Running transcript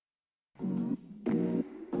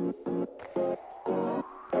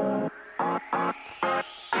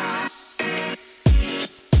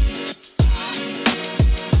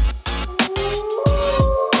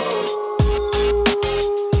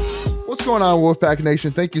going on, Wolfpack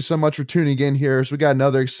Nation? Thank you so much for tuning in here. So we got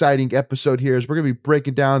another exciting episode here. As we're going to be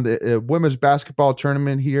breaking down the women's basketball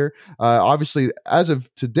tournament here. Obviously, as of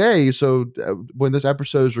today, so when this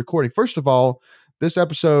episode is recording, first of all, this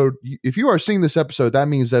episode, if you are seeing this episode, that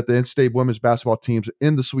means that the in-state women's basketball team's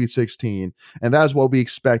in the Sweet 16, and that is what we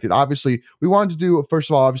expected. Obviously, we wanted to do, first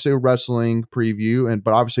of all, obviously a wrestling preview,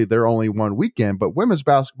 but obviously they're only one weekend, but women's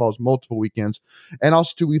basketball is multiple weekends, and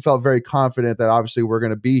also too, we felt very confident that obviously we're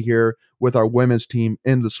going to be here with our women's team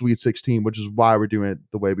in the Sweet 16, which is why we're doing it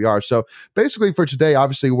the way we are. So basically for today,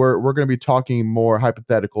 obviously we're going to be talking more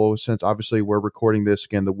hypothetical, since obviously we're recording this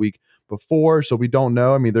again the week before, so we don't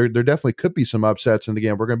know. I mean, there definitely could be some upsets, and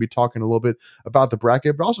again, we're going to be talking a little bit about the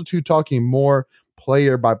bracket, but also too talking more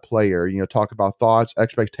player by player. Talk about thoughts,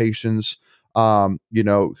 expectations.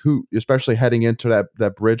 Who, especially heading into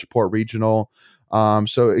that Bridgeport regional.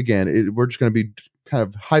 So again, we're just going to be kind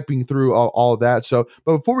of hyping through all of that. So,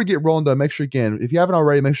 but before we get rolling, though, make sure again, if you haven't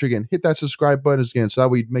already, make sure again hit that subscribe button again, so that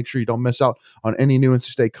way make sure you don't miss out on any new NC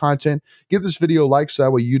State content. Give this video a like, so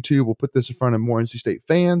that way YouTube will put this in front of more NC State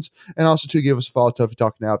fans, and also to give us a follow. Toughy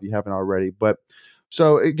Talk now if you haven't already. But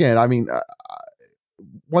so again, I mean,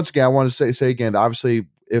 once again, I want to say again, obviously,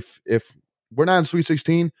 if we're not in Sweet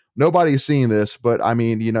 16, nobody is seeing this, but I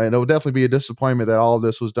mean, it'll definitely be a disappointment that all of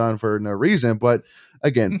this was done for no reason. But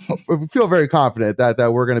again, we feel very confident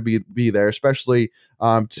that we're going to be there, especially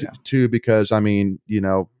too, because I mean,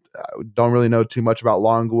 don't really know too much about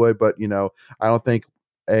Longwood, but I don't think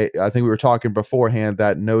I think we were talking beforehand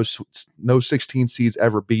that no 16 seeds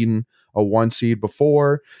ever beaten a 1 seed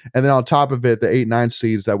before, and then on top of it, the 8-9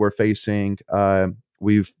 seeds that we're facing.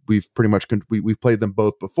 We've pretty much we've played them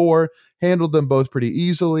both before, handled them both pretty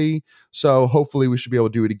easily. So hopefully we should be able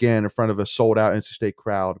to do it again in front of a sold out NC State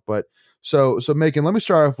crowd. But so Megan, let me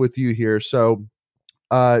start off with you here. So,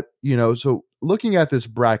 so looking at this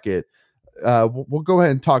bracket, we'll go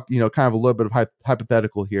ahead and talk, kind of a little bit of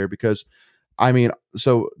hypothetical here, because I mean,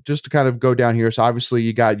 so just to kind of go down here. So obviously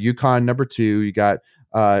you got UConn number 2, you got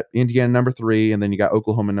Indiana number 3, and then you got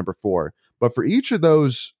Oklahoma number 4. But for each of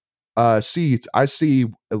those seats, I see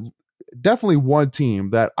definitely one team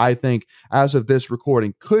that I think, as of this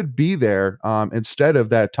recording, could be there instead of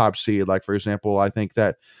that top seed. Like, for example, I think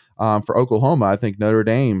that for Oklahoma, I think Notre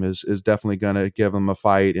Dame is definitely going to give them a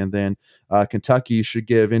fight, and then Kentucky should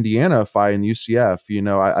give Indiana a fight, and UCF.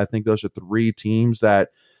 I think those are 3 teams that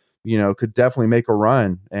could definitely make a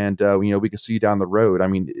run, and we could see down the road. I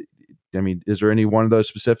mean, is there any one of those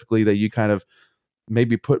specifically that you kind of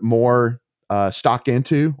maybe put more stock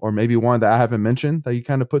into, or maybe one that I haven't mentioned that you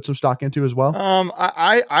kind of put some stock into as well?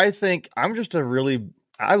 I think I'm just I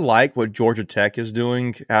like what Georgia Tech is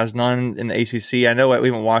doing, has done in the ACC. I know we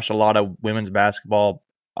haven't watched a lot of women's basketball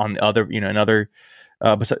on the other,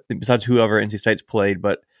 besides whoever NC State's played,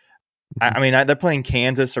 but I mean, they're playing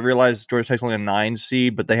Kansas. I realize Georgia Tech's only a 9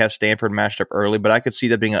 seed, but they have Stanford matched up early. But I could see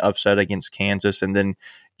that being an upset against Kansas and then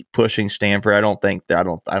pushing Stanford. I don't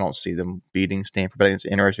see them beating Stanford, but it's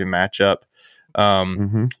an interesting matchup.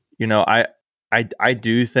 I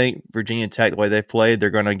do think Virginia Tech, the way they've played,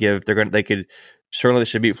 they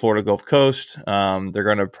should beat Florida Gulf Coast. They're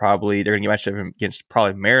going to get matched up against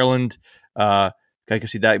probably Maryland. I can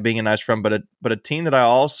see that being a nice run, but a team that I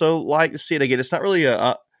also like to see it again. It's not really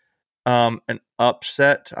an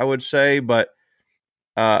upset, I would say, but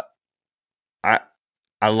I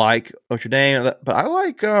like Notre Dame, but I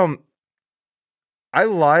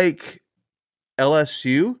like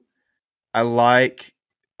LSU. I like,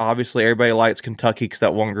 obviously everybody likes Kentucky because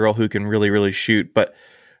that one girl who can really, really shoot, but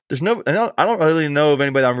I don't really know of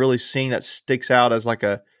anybody that I'm really seeing that sticks out as like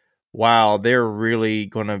wow, they're really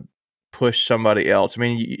going to push somebody else. I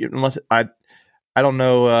mean, unless I don't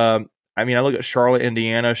know. I mean, I look at Charlotte,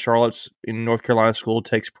 Indiana. Charlotte's in North Carolina school,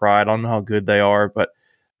 takes pride. I don't know how good they are, but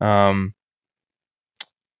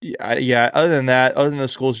yeah. Other than the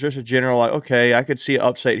schools, just a general like, okay, I could see an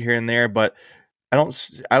upset here and there, but I don't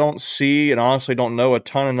see, and honestly don't know a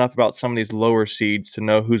ton enough about some of these lower seeds to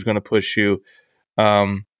know who's going to push you.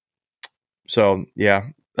 So yeah,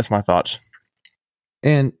 that's my thoughts.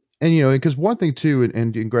 And because one thing too,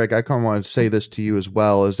 and Greg, I kind of want to say this to you as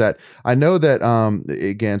well, is that I know that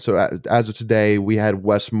again, so as of today, we had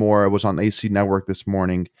Wes Moore was on AC Network this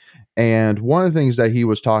morning, and one of the things that he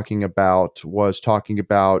was talking about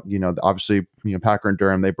obviously Packer and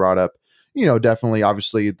Durham, they brought up definitely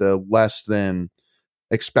obviously the less than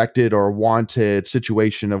expected or wanted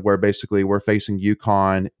situation of where basically we're facing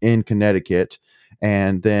UConn in Connecticut,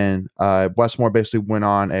 and then Wes Moore basically went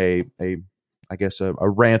on a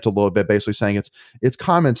rant a little bit, basically saying it's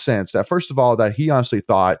common sense that, first of all, that he honestly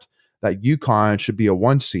thought that UConn should be a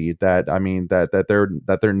 1 seed. That I mean that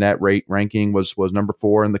their net rate ranking was number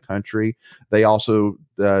 4 in the country. They also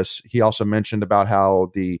he also mentioned about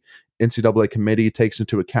how the NCAA committee takes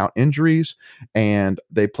into account injuries, and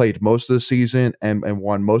they played most of the season and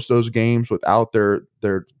won most of those games without their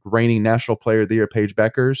reigning National Player of the Year, Paige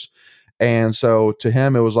Beckers. And so to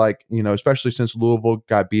him, it was like, especially since Louisville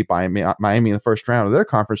got beat by Miami in the first round of their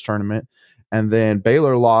conference tournament, and then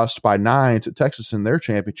Baylor lost by 9 to Texas in their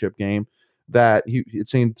championship game, that it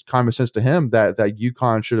seemed common sense to him that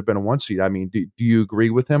UConn should have been a 1 seed. I mean, do you agree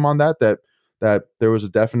with him on that there was a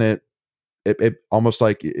definite, it almost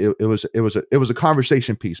like it was a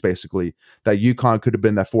conversation piece, basically, that UConn could have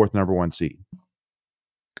been that 4th number 1 seed?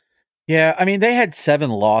 Yeah, I mean, they had 7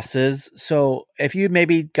 losses. So if you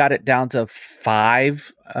maybe got it down to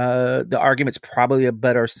 5, the argument's probably a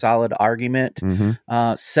better solid argument.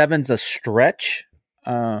 7's a stretch.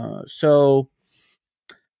 So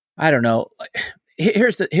I don't know.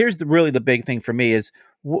 Here's really the big thing for me is,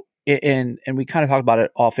 and we kind of talked about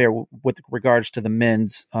it off air with regards to the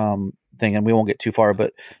men's thing, and we won't get too far,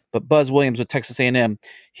 but Buzz Williams with Texas A&M,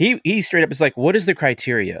 he straight up is like, what is the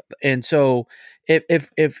criteria? And so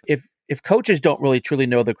if coaches don't really truly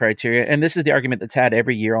know the criteria, and this is the argument that's had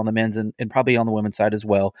every year on the men's and probably on the women's side as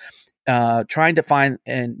well, trying to find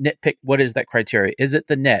and nitpick, what is that criteria? Is it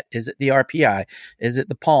the net? Is it the RPI? Is it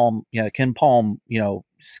the Palm, Ken Palm,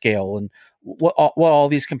 scale, and what all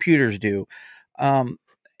these computers do?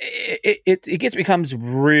 It becomes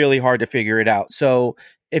really hard to figure it out. So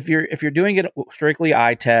if you're doing it strictly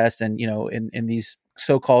eye test and in these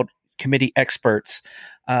so-called committee experts,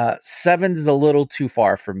 7's a little too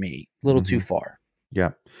far for me, too far.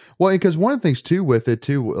 Yeah. Well, because one of the things too with it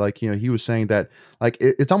too, like, he was saying that, like,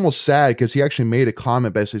 it's almost sad because he actually made a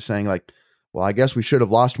comment basically saying like, well, I guess we should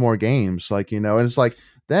have lost more games, like, and it's like,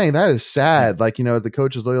 dang, that is sad. Like, the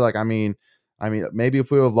coach is literally like, I mean, maybe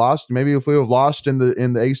if we have lost in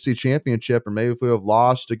the ACC championship, or maybe if we have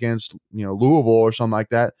lost against, Louisville or something like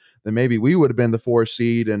that, then maybe we would have been the 4th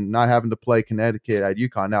seed and not having to play Connecticut at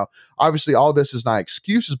UConn. Now, obviously, all this is not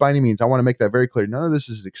excuses by any means. I want to make that very clear. None of this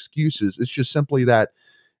is excuses. It's just simply that,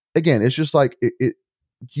 again, it's just like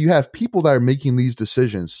you have people that are making these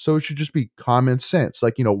decisions, so it should just be common sense.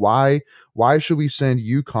 Like, why should we send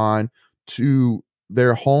UConn to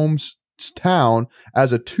their town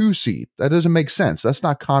as a 2 seed? That doesn't make sense. That's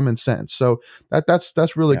not common sense. So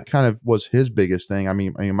that's really kind of was his biggest thing. I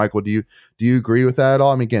mean, Michael, do you agree with that at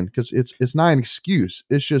all? I mean, again, because it's not an excuse.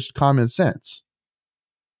 It's just common sense.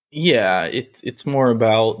 Yeah, it's more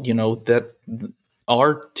about, that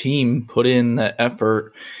our team put in the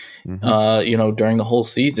effort, during the whole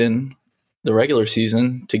season, the regular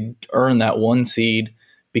season, to earn that 1 seed,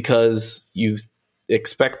 because you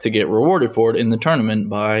expect to get rewarded for it in the tournament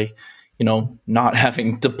by, not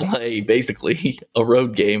having to play basically a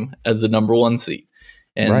road game as the number 1 seed.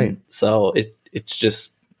 And so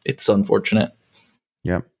it's unfortunate.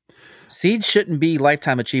 Yeah. Seeds shouldn't be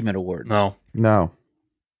lifetime achievement awards. No,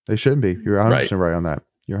 they shouldn't be. You're 100% right on that.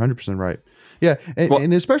 You're 100% right. Yeah.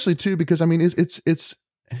 And especially too, because I mean, it's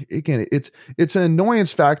again, it's an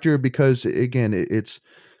annoyance factor because, again,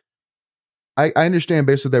 I understand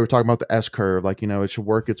basically they were talking about the S curve, like, it should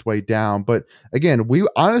work its way down. But again, we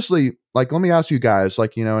honestly, like, let me ask you guys,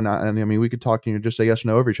 like, and I mean, we could talk, just say yes or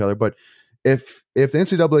no over each other. But if the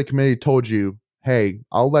NCAA committee told you, hey,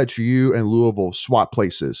 I'll let you and Louisville swap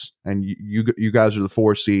places, and you guys are the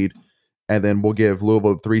 4 seed, and then we'll give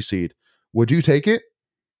Louisville the 3 seed, would you take it?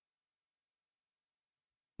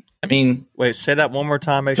 I mean, wait, say that one more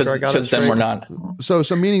time. Make sure I got it straight. Then we're not. So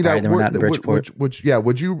meaning that we're not in Bridgeport.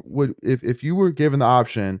 If you were given the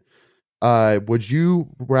option, would you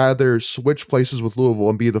rather switch places with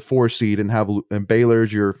Louisville and be the 4 seed and have Baylor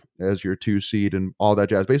as your 2 seed and all that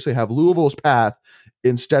jazz? Basically, have Louisville's path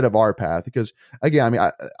instead of our path, because, again, I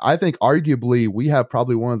mean, I think arguably we have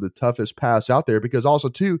probably one of the toughest paths out there, because also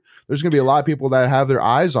too, there's going to be a lot of people that have their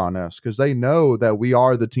eyes on us because they know that we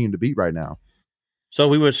are the team to beat right now. So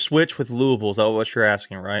we would switch with Louisville. Is that what you're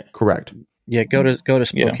asking, right? Correct. Yeah, go to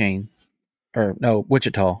Spokane. Yeah. Or no,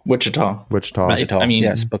 Wichita. I mean,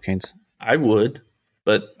 yeah, Spokane's. I would,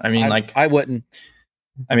 but I mean, I wouldn't.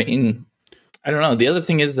 I mean, I don't know. The other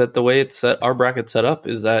thing is that the way it's set, our bracket set up,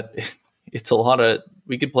 is that it's a lot of,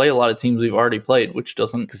 we could play a lot of teams we've already played, which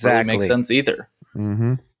doesn't really make sense either.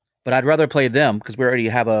 Mm-hmm. But I'd rather play them because we already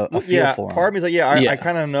have a feel for them. Part of me is like, I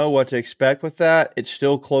kind of know what to expect with that. It's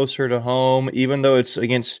still closer to home, even though it's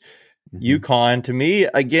against UConn. To me,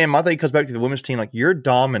 again, my thing comes back to the women's team. Like, you're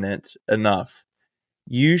dominant enough.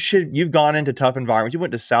 You've gone into tough environments. You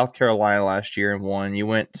went to South Carolina last year and won. You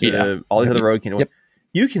went to all these other road games. Yep.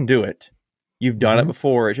 You can do it. You've done it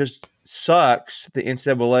before. It's just sucks the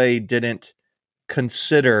NCAA didn't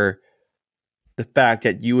consider the fact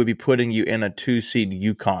that you would be putting you in a 2-seed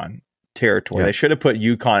UConn territory. They should have put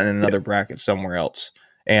UConn in another bracket somewhere else.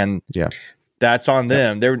 And that's on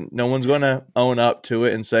them. No one's going to own up to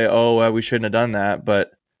it and say, "Oh, well, we shouldn't have done that."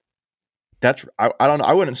 But that's I don't know.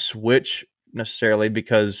 I wouldn't switch necessarily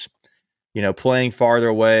because playing farther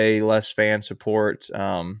away, less fan support,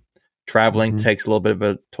 traveling takes a little bit of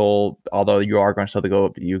a toll. Although you are going to still have to go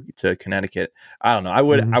up to Connecticut. I don't know. I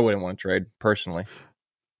wouldn't want to trade personally.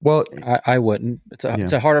 Well, I wouldn't.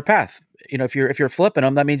 It's a harder path. If you're flipping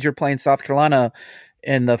them, that means you're playing South Carolina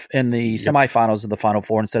in the semifinals of the Final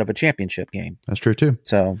Four instead of a championship game. That's true too.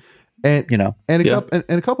 So, and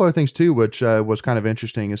a couple other things too, which was kind of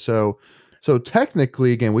interesting is so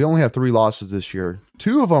technically, again, we only have 3 losses this year.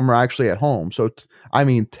 2 of them are actually at home. So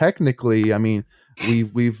technically,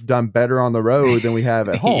 we've done better on the road than we have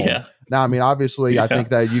at home. Now, obviously, I think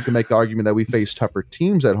that you can make the argument that we face tougher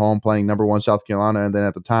teams at home, playing number 1 South Carolina, and then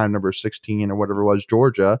at the time number 16 or whatever it was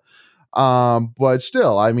Georgia. But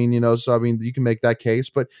still, you can make that case.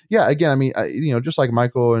 But yeah, again, just like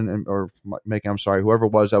Michael or Macon, I'm sorry, whoever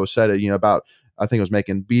it was that was said it, about, I think it was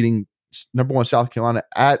Macon, beating number 1 South Carolina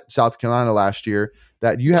at South Carolina last year,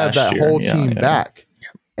 that you have that whole team back.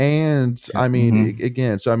 And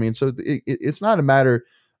again, so it's not a matter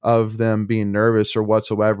of them being nervous or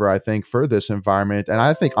whatsoever, I think, for this environment. And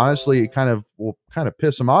I think honestly it will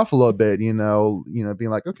piss them off a little bit, being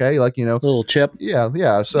like, okay, like, a little chip.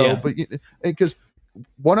 Yeah. So, but because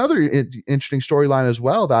one other interesting storyline as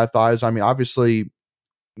well that I thought is, obviously,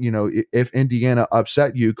 if Indiana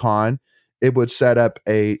upset UConn, it would set up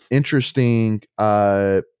a interesting,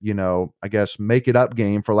 I guess, make it up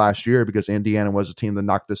game for last year, because Indiana was a team that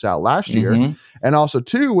knocked us out last year. And also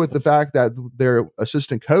too, with the fact that their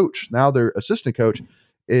assistant coach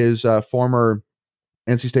is former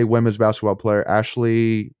NC State women's basketball player,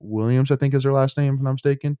 Ashley Williams, I think is her last name, if I'm not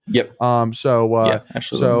mistaken. Yep. Ashley Williams.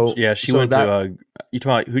 She went to, you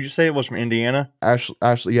talking about, who'd you say it was from Indiana?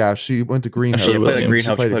 Ashley, yeah, she went to Green Hope. She played at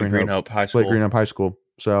Green Hope High School. Played Green Hope High School.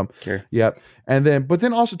 So, yep. And then, but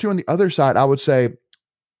then also too, on the other side, I would say,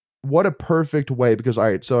 what a perfect way, because, all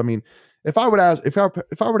right, so, if I were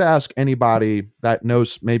to ask anybody that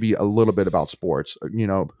knows maybe a little bit about sports,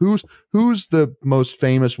 who's the most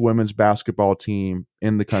famous women's basketball team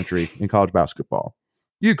in the country in college basketball?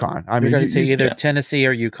 UConn. You're going to say either Tennessee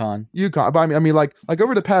or UConn. UConn, but like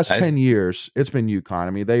over the past 10 years, it's been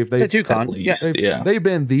UConn. They've UConn. They've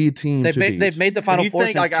been the team. They've made the Final Four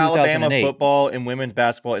since 2008. Alabama football and women's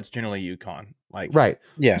basketball, it's generally UConn. Right.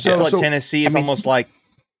 Yeah. So Tennessee is almost like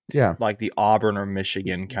like the Auburn or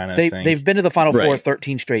Michigan kind of thing. They've been to the Final Four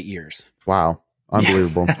 13 straight years. Wow,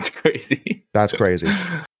 unbelievable. That's crazy. That's crazy.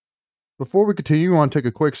 Before we continue, I want to take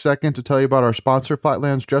a quick second to tell you about our sponsor,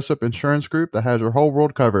 Flatlands Jessup Insurance Group, that has your whole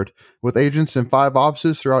world covered, with agents in 5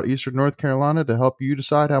 offices throughout eastern North Carolina to help you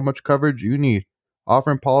decide how much coverage you need.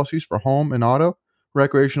 Offering policies for home and auto,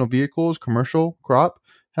 recreational vehicles, commercial, crop,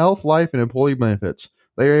 health, life, and employee benefits.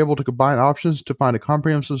 They are able to combine options to find a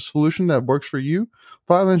comprehensive solution that works for you.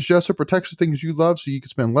 Flatlands Jessup protects the things you love so you can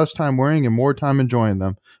spend less time worrying and more time enjoying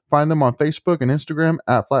them. Find them on Facebook and Instagram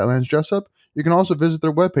at Flatlands Jessup. You can also visit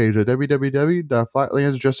their webpage at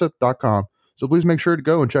www.flatlandsjessup.com. So please make sure to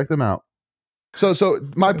go and check them out. So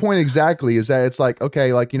my point exactly is that it's like,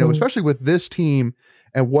 okay, like, especially with this team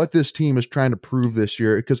and what this team is trying to prove this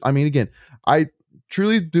year. Because, again, I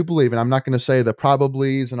truly do believe, and I'm not going to say the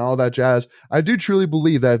probablys and all that jazz. I do truly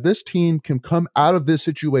believe that this team can come out of this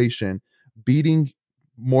situation beating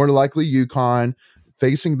more likely UConn,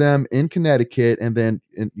 facing them in Connecticut, and then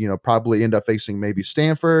probably end up facing maybe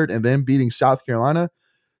Stanford, and then beating South Carolina.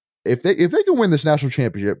 If they can win this national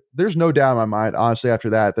championship, there's no doubt in my mind, honestly, after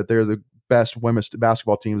that they're the best women's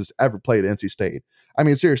basketball team that's ever played at NC State.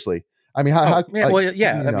 Seriously. That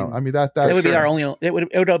would be our only. It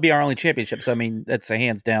would be our only championship. So that's a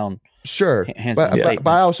hands down. Sure, but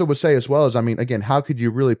I also would say as well as again, how could you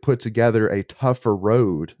really put together a tougher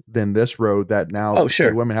road than this road that now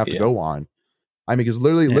women have to go on? Because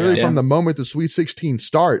literally from the moment the Sweet 16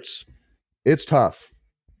 starts, it's tough.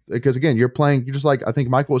 Because again, you're just like I think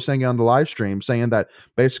Michael was saying on the live stream, saying that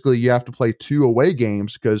basically you have to play 2 away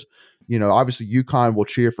games because obviously UConn will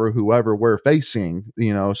cheer for whoever we're facing,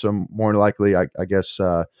 so more likely, I guess,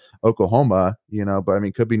 Oklahoma,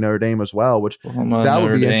 but could be Notre Dame as well, which that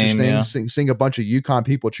would be interesting, seeing a bunch of UConn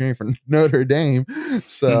people cheering for Notre Dame.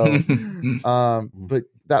 So, but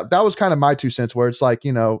that was kind of my 2 cents, where it's like,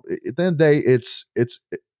 at the end of the day,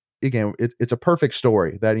 it's a perfect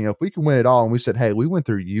story that, if we can win it all, and we said, hey, we went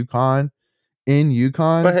through UConn in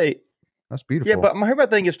UConn. But hey, That's beautiful. Yeah, but my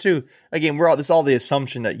thing is too. Again, this is all the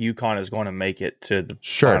assumption that UConn is going to make it to the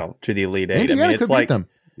final, to the Elite Eight. Indiana I mean, it's could beat them.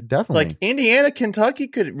 Definitely. Like Indiana, Kentucky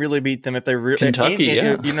could really beat them if they really. Kentucky,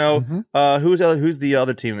 yeah. You know, who's the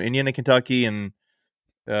other team? Indiana, Kentucky, and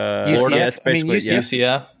Florida. Yeah, it's basically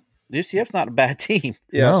UCF. UCF's not a bad team.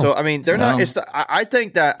 Yeah, No. so I mean, they're not. It's I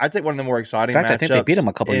think one of the more exciting matchups. I think they beat them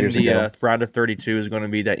a couple years ago. In the round of 32 is going to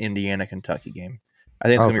be that Indiana Kentucky game. I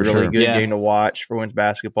think it's going to be a really good game to watch for women's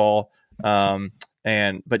basketball. But we're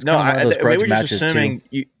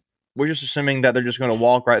just assuming that they're just going to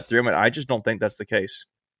walk right through them, and I just don't think that's the case.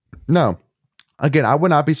 No. Again, I would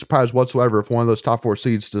not be surprised whatsoever if one of those top 4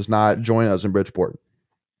 seeds does not join us in Bridgeport.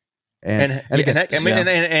 And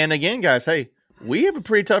again, guys, hey, we have a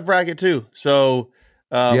pretty tough bracket too. So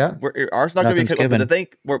ours not going to be good. But the thing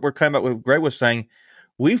we're coming up with, what Greg was saying,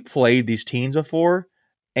 we've played these teams before,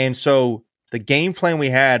 and so the game plan we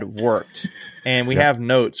had worked, and we have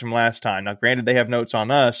notes from last time. Now, granted, they have notes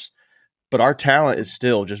on us, but our talent is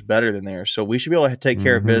still just better than theirs, so we should be able to take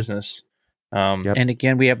care of business. And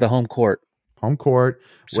again, we have the home court. So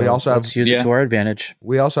we also let's use it to our advantage.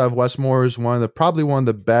 We also have Wes Moore as probably one of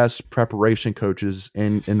the best preparation coaches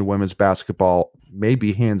in women's basketball,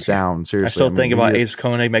 maybe hands down. Seriously, I still think about Ace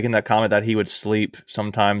Koenig making that comment that he would sleep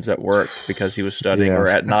sometimes at work because he was studying, or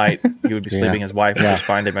at night he would be sleeping. His wife would just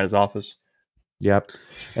find him at his office. Yep,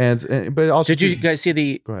 but also, did you guys see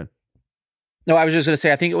the? Go ahead. No, I was just going to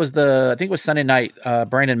say. I think it was Sunday night.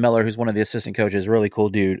 Brandon Miller, who's one of the assistant coaches, really cool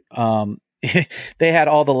dude. They had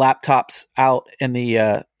all the laptops out in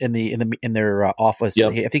their office.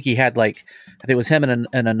 Yep. I think he had it was him and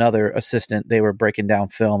another assistant. They were breaking down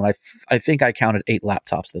film, and I think I counted 8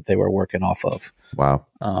 laptops that they were working off of. Wow.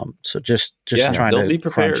 So just trying to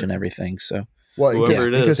crunch and everything. So whoever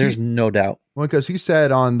it is, there's no doubt. Well, because he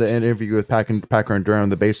said on the interview with Packer and Durham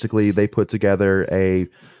that basically they put together a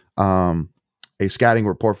scouting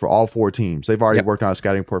report for all 4 teams. They've already worked on a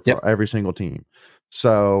scouting report for every single team.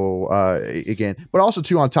 So again, but also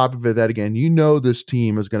too, on top of it, that again, this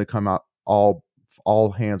team is going to come out all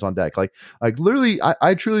hands on deck. Like literally,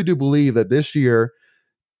 I truly do believe that this year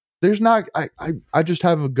there's not. I just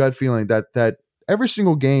have a gut feeling that every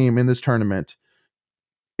single game in this tournament,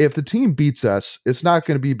 if the team beats us, it's not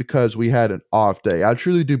going to be because we had an off day. I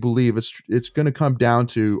truly do believe it's going to come down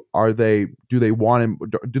to do they want it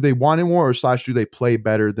more, or / do they play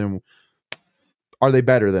better than. Are they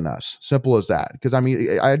better than us? Simple as that. Because, I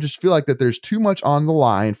mean, I just feel like that there's too much on the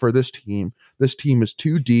line for this team. This team is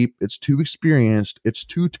too deep. It's too experienced. It's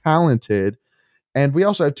too talented. And we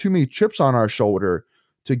also have too many chips on our shoulder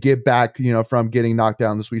to get back, from getting knocked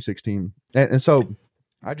down in the Sweet 16. And so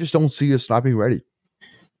I just don't see us not being ready.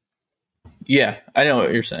 Yeah, I know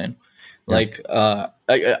what you're saying. I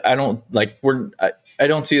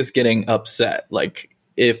don't see us getting upset.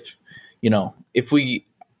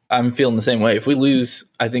 I'm feeling the same way. If we lose,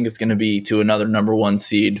 I think it's going to be to another number 1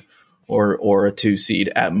 seed or a 2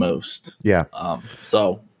 seed at most. Yeah.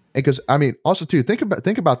 Because I mean, also too, think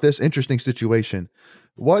about this interesting situation.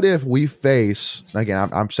 What if we face again?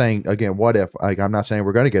 I'm saying again, what if? I'm not saying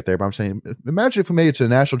we're going to get there, but I'm saying, imagine if we made it to the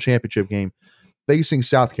national championship game facing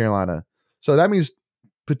South Carolina. So that means,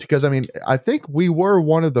 because I mean, I think we were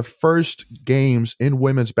one of the first games in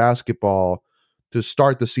women's basketball to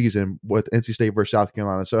start the season with NC State versus South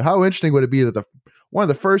Carolina. So how interesting would it be that one of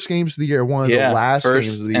the first games of the year, one of the last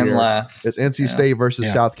games of the year, is NC State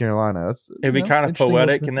versus South Carolina? It'd be kind of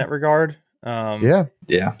poetic in that regard. Yeah.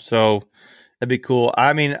 So that'd be cool.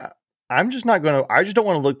 I mean, I just don't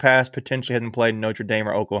want to look past potentially having played Notre Dame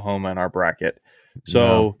or Oklahoma in our bracket.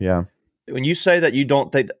 So when you say that you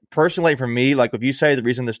don't think, personally for me, if you say the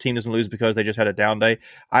reason this team doesn't lose because they just had a down day,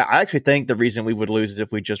 I actually think the reason we would lose is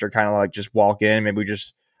if we just are kind of just walk in. Maybe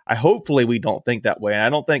hopefully we don't think that way. And I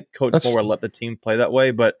don't think Coach Moore would let the team play that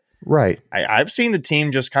way, but I've seen the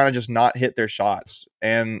team just not hit their shots.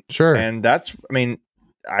 And that's, I mean,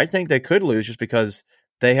 I think they could lose just because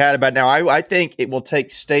they had about now. I think it will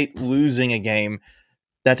take State losing a game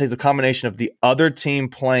that takes a combination of the other team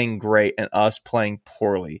playing great and us playing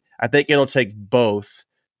poorly. I think it'll take both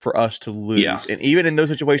for us to lose. Yeah. And even in those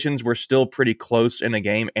situations, we're still pretty close in a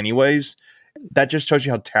game anyways. That just shows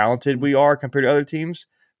you how talented we are compared to other teams.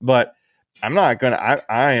 But I'm not going to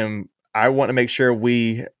 – I want to make sure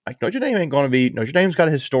Notre Dame ain't going to be – Notre Dame's got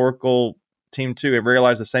a historical team too. I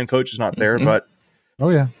realize the same coach is not there, but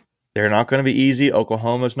they're not going to be easy.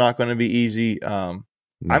 Oklahoma's not going to be easy.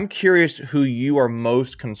 I'm curious who you are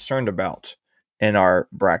most concerned about in our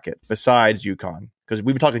bracket besides UConn, because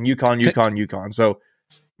we've been talking UConn. So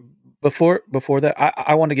before that,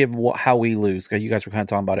 I want to give how we lose, because you guys were kind of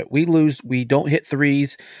talking about it. We lose. We don't hit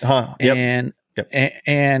threes, and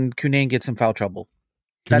and Cunane gets in foul trouble.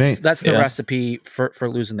 That's the recipe for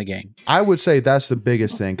losing the game. I would say that's the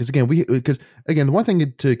biggest thing because the one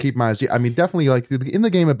thing to keep in mind is, I mean, definitely like in the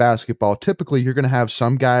game of basketball, typically you're going to have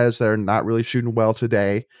some guys that are not really shooting well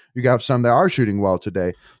today. You got some that are shooting well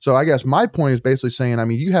today. So I guess my point is basically saying, I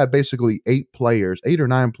mean, you have basically 8 or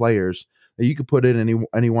 9 players that you could put in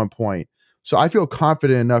any one point. So I feel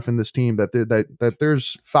confident enough in this team that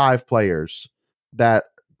there's 5 players that,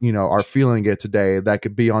 you know, are feeling it today that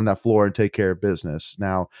could be on that floor and take care of business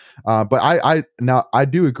now. But I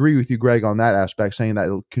do agree with you, Greg, on that aspect, saying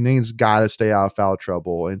that Cunane's got to stay out of foul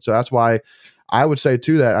trouble. And so that's why I would say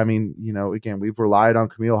too that, I mean, you know, again, we've relied on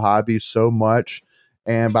Camille Hobby so much,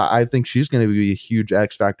 but I think she's going to be a huge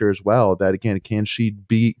X factor as well. That again, can she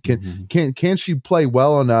play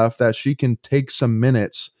well enough that she can take some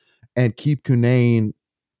minutes and keep Cunane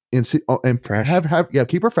and fresh.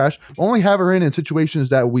 Keep her fresh. Only have her in situations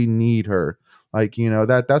that we need her. Like, you know,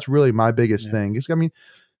 that's really my biggest thing. I mean,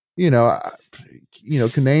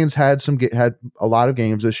 Cunane's had a lot of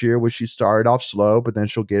games this year where she started off slow, but then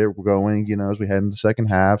she'll get it going, you know, as we head into the second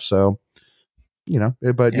half. So, you know,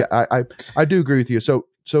 but I do agree with you. So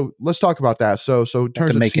let's talk about that. So in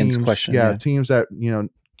terms of teams, question, teams that, you know,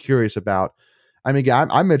 curious about. I mean,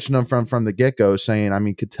 I mentioned them from the get-go, saying, I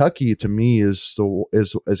mean, Kentucky to me is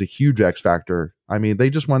a huge X factor. I mean, they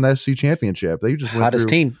just won the SEC championship. They just went hottest through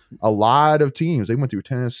team. A lot of teams. They went through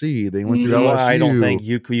Tennessee. They went through LSU. I don't think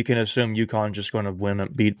you can assume UConn just going to win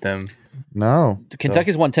and beat them. No,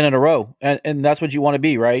 Kentucky's won 10 in a row, and that's what you want to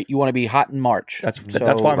be, right? You want to be hot in March. That's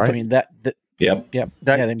why I mean that's the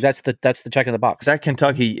check in the box. That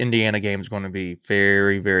Kentucky Indiana game is going to be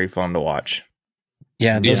very, very fun to watch.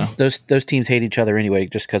 Yeah, those teams hate each other anyway,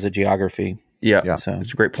 just because of geography. Yeah. So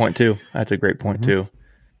it's a great point too. That's a great point too.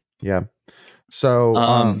 Yeah. So,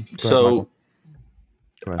 I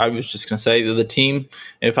was just going to say that the team.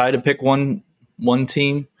 If I had to pick one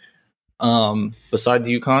team, besides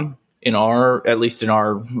UConn at least in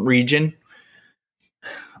our region,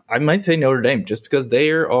 I might say Notre Dame, just because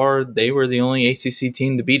they were the only ACC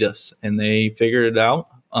team to beat us, and they figured it out.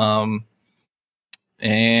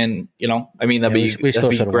 And you know, I mean, we still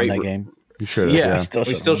should have won that game. We should have.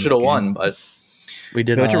 We still should have won, but we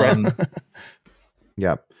did.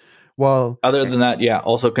 Yeah. Well, other than that,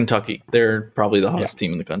 also Kentucky. They're probably the hottest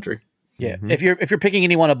team in the country. Yeah. Mm-hmm. If you're picking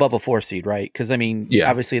anyone above a 4 seed, right? Because I mean,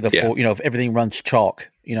 obviously the 4, you know, if everything runs chalk,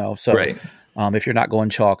 you know, so right. If you're not going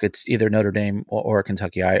chalk, it's either Notre Dame or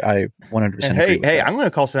Kentucky. I 100% agree with that. I'm going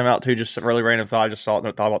to call some out too. Just a really random thought. I just thought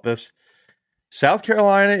about this. South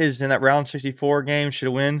Carolina is in that round 64 game, should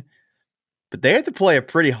win, but they have to play a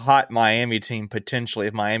pretty hot Miami team potentially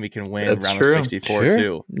if Miami can win round 64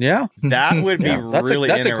 too. Yeah, that would be really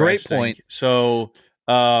that's interesting. A great point. So,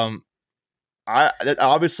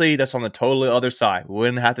 obviously that's on the totally other side. We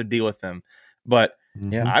wouldn't have to deal with them, but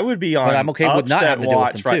I would be on. But I'm okay with not having to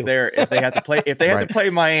watch deal with them right too. there if they have to play. If they have to play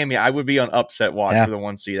Miami, I would be on upset watch for the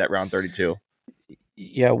 1 seed at round 32.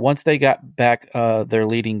 Yeah, once they got back their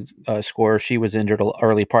leading scorer, she was injured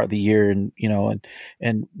early part of the year, and you know,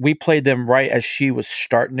 and we played them right as she was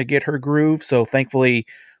starting to get her groove. So thankfully,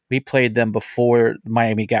 we played them before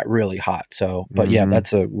Miami got really hot. So, but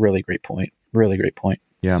that's a really great point. Really great point.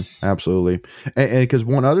 Yeah, absolutely. And because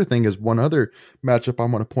one other matchup I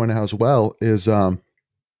want to point out as well is I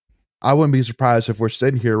wouldn't be surprised if we're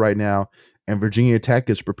sitting here right now and Virginia Tech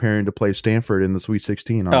is preparing to play Stanford in the Sweet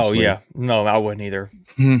 16. Honestly. Oh yeah, no, I wouldn't either.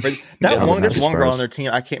 But there's one girl on their team.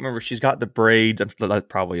 I can't remember. She's got the braids. That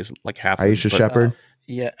probably is like half. Aisha Shepard.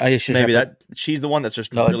 Aisha maybe Shepard. She's the one that's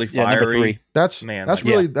just really fiery. That's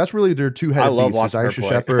really their two head pieces. Aisha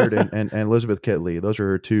Shepard and Elizabeth Kitley. Those are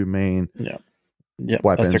her two main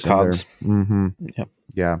weapons. That's their cogs. Yep.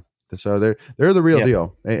 Yeah. So they're the real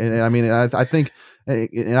deal. And I mean, I think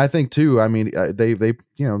too. I mean, they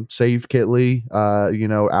saved Kitley,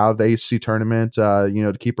 out of the ACC tournament,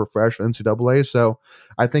 to keep her fresh for NCAA. So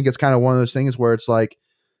I think it's kind of one of those things where it's like,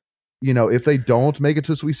 if they don't make it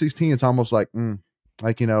to Sweet 16, it's almost like,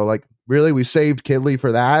 really, we saved Kitley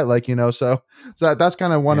for that, so that's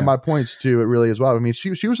kind of one of my points to it, really, as well. I mean,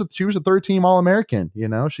 she was a third team All-American.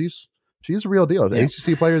 She's a real deal, the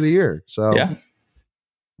ACC Player of the Year. So yeah.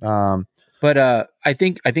 But I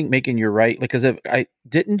think Macon, you're right. Because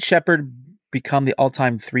didn't Shepard become the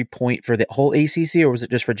all-time 3-point for the whole ACC, or was it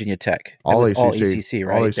just Virginia Tech? All ACC, right?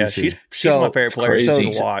 All ACC. Yeah, she's my favorite player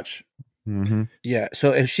to watch. Mm-hmm. Yeah,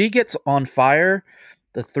 so if she gets on fire,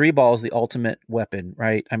 the 3 ball is the ultimate weapon,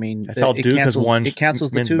 right? I mean, that's how Duke has won it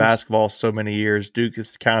cancels men's basketball so many years. Duke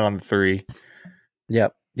is counted on the 3.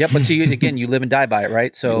 Yep. Yeah, but you live and die by it,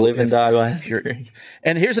 right? So you live and die by it.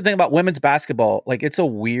 And here's the thing about women's basketball. Like, it's a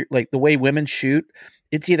weird, like the way women shoot,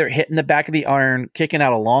 it's either hitting the back of the iron, kicking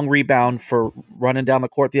out a long rebound for running down the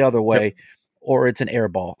court the other way, or it's an air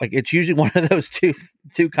ball. Like, it's usually one of those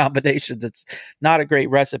two combinations. It's not a great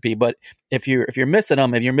recipe, but if you're missing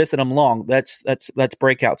them, if you're missing them long, that's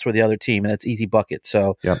breakouts for the other team, and that's easy buckets.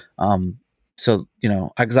 So, so,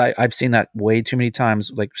 because I've seen that way too many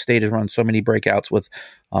times. Like, State has run so many breakouts with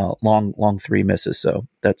long three misses. So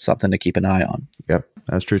that's something to keep an eye on. Yep,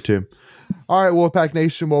 that's true too. All right, Wolfpack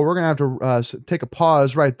Nation. Well, we're going to have to take a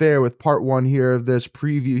pause right there with part 1 here of this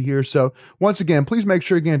preview here. So once again, please make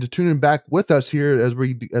sure again to tune in back with us here as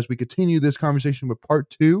we continue this conversation with part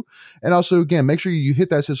 2. And also, again, make sure you hit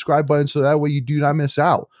that subscribe button so that way you do not miss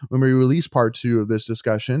out when we release part 2 of this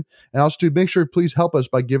discussion. And also, make sure please help us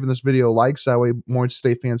by giving this video likes. That way more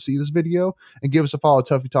State fans see this video, and give us a follow,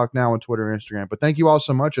 Tuffy Talk Now on Twitter and Instagram. But thank you all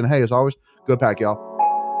so much. And hey, as always, go Pack, y'all.